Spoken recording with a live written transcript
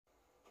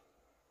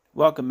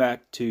Welcome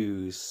back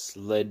to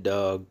Sled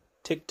Dog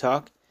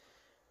TikTok.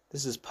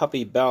 This is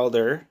puppy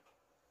Balder.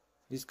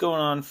 He's going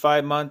on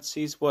 5 months.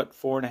 He's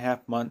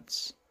 4.5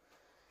 months.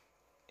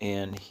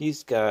 And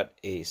he's got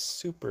a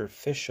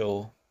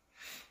superficial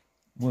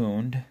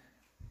wound,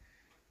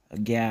 a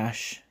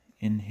gash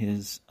in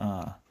his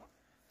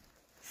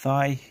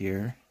thigh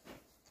here.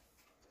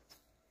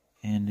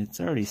 And it's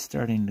already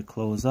starting to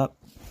close up.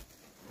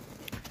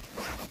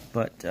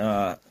 But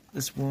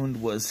this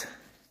wound was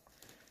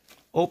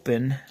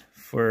open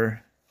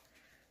for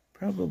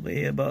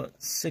probably about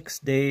 6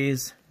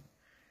 days.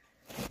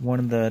 One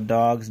of the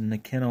dogs in the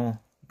kennel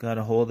got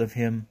a hold of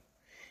him.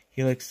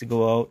 He likes to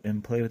go out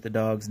and play with the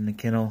dogs in the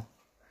kennel,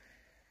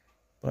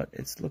 but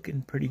it's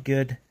looking pretty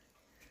good.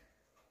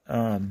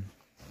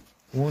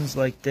 Wounds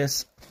like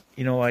this,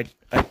 you know, I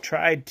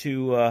tried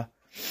to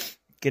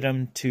get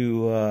him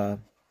to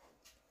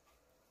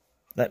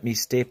let me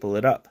staple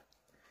it up.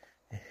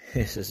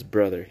 This is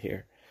brother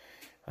here.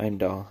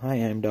 Heimdall. Hi,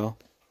 Heimdall.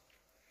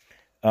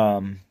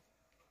 But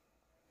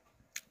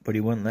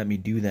he wouldn't let me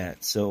do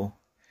that, so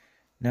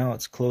now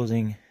it's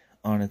closing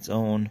on its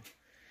own.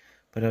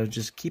 But I was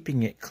just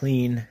keeping it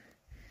clean,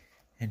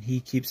 and he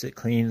keeps it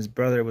clean. His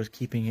brother was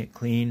keeping it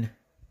clean,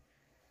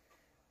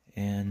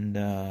 and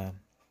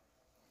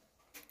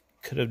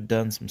could have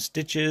done some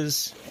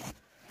stitches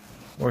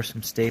or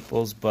some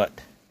staples,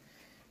 but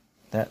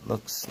that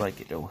looks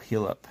like it'll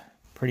heal up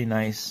pretty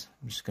nice.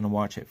 I'm just going to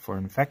watch it for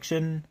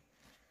infection,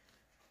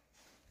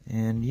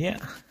 and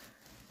yeah.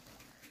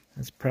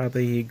 That's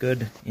probably a good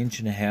 1.5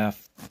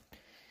 inches,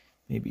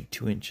 maybe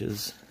 2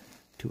 inches,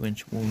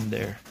 2-inch wound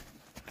there.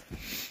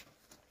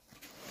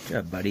 Good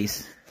job,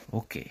 buddies.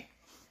 Okay.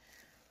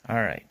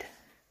 Alright.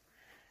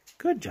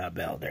 Good job,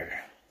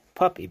 Balder.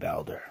 Puppy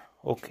Balder.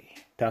 Okay.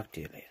 Talk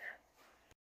to you later.